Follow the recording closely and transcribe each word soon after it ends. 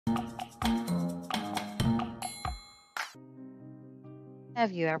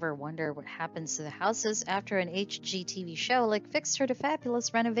Have you ever wondered what happens to the houses after an HGTV show like Fixer to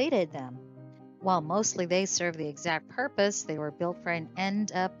Fabulous renovated them? While mostly they serve the exact purpose they were built for and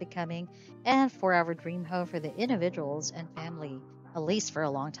end up becoming an forever dream home for the individuals and family, at least for a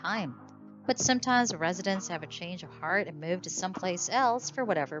long time. But sometimes residents have a change of heart and move to someplace else for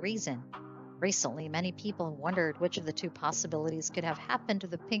whatever reason. Recently, many people have wondered which of the two possibilities could have happened to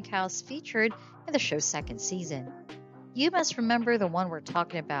the pink house featured in the show's second season. You must remember the one we're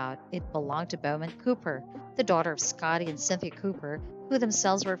talking about. It belonged to Bowman Cooper, the daughter of Scotty and Cynthia Cooper, who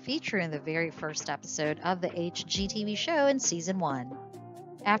themselves were featured in the very first episode of the HGTV show in season 1.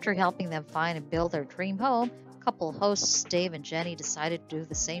 After helping them find and build their dream home, couple hosts Dave and Jenny decided to do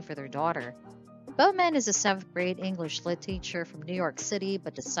the same for their daughter. Bowman is a 7th grade English lit teacher from New York City,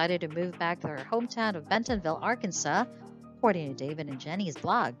 but decided to move back to her hometown of Bentonville, Arkansas, according to David and Jenny's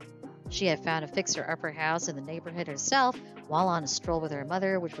blog. She had found a fixer-upper house in the neighborhood herself while on a stroll with her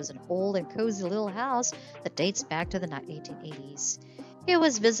mother, which was an old and cozy little house that dates back to the 1880s. It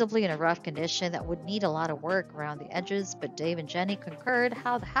was visibly in a rough condition that would need a lot of work around the edges, but Dave and Jenny concurred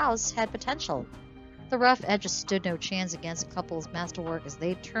how the house had potential. The rough edges stood no chance against the couple's masterwork as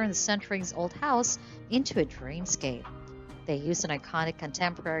they turned the centuries-old house into a dreamscape. They used an iconic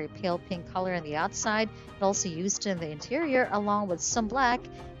contemporary pale pink color on the outside and also used it in the interior along with some black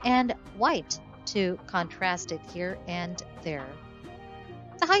and white to contrast it here and there.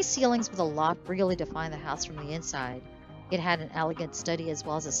 The high ceilings with a loft really defined the house from the inside. It had an elegant study as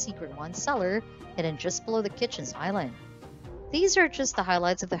well as a secret one cellar hidden just below the kitchen's island. These are just the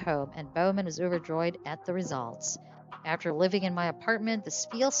highlights of the home, and Bowman was overjoyed at the results. After living in my apartment, this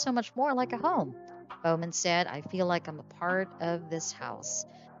feels so much more like a home. Bowman said, I feel like I'm a part of this house.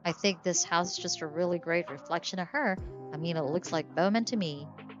 I think this house is just a really great reflection of her. I mean, it looks like Bowman to me.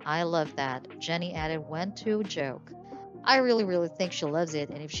 I love that. Jenny added one to a joke. I really think she loves it,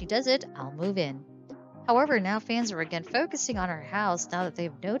 and if she does it, I'll move in. However, now fans are again focusing on her house now that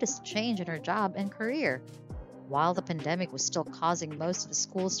they've noticed a change in her job and career. While the pandemic was still causing most of the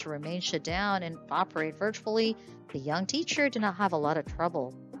schools to remain shut down and operate virtually, the young teacher did not have a lot of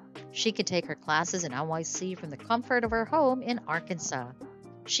trouble. She could take her classes in NYC from the comfort of her home in Arkansas.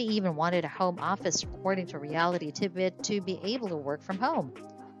 She even wanted a home office, according to Reality Tidbit, to be able to work from home.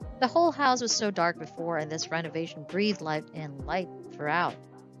 The whole house was so dark before, and this renovation breathed life and light throughout.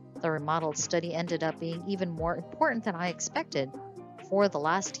 The remodeled study ended up being even more important than I expected. For the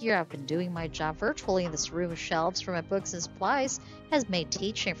last year, I've been doing my job virtually, and this room of shelves for my books and supplies has made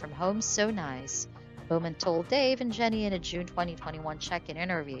teaching from home so nice, Bowman told Dave and Jenny in a June 2021 check-in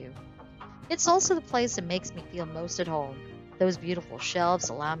interview. It's also the place that makes me feel most at home. Those beautiful shelves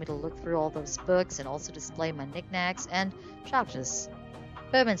allow me to look through all those books and also display my knickknacks and tchotchkes.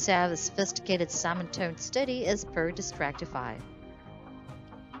 Bowman said the sophisticated salmon-toned study is very distractified.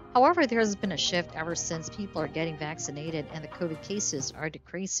 However, there has been a shift ever since people are getting vaccinated and the COVID cases are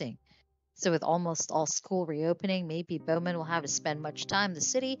decreasing. So, with almost all school reopening, maybe Bowman will have to spend much time in the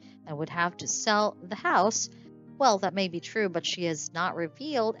city and would have to sell the house. Well, that may be true, but she has not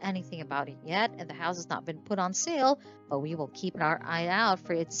revealed anything about it yet, and the house has not been put on sale, but we will keep our eye out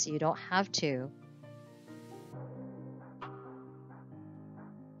for it so you don't have to.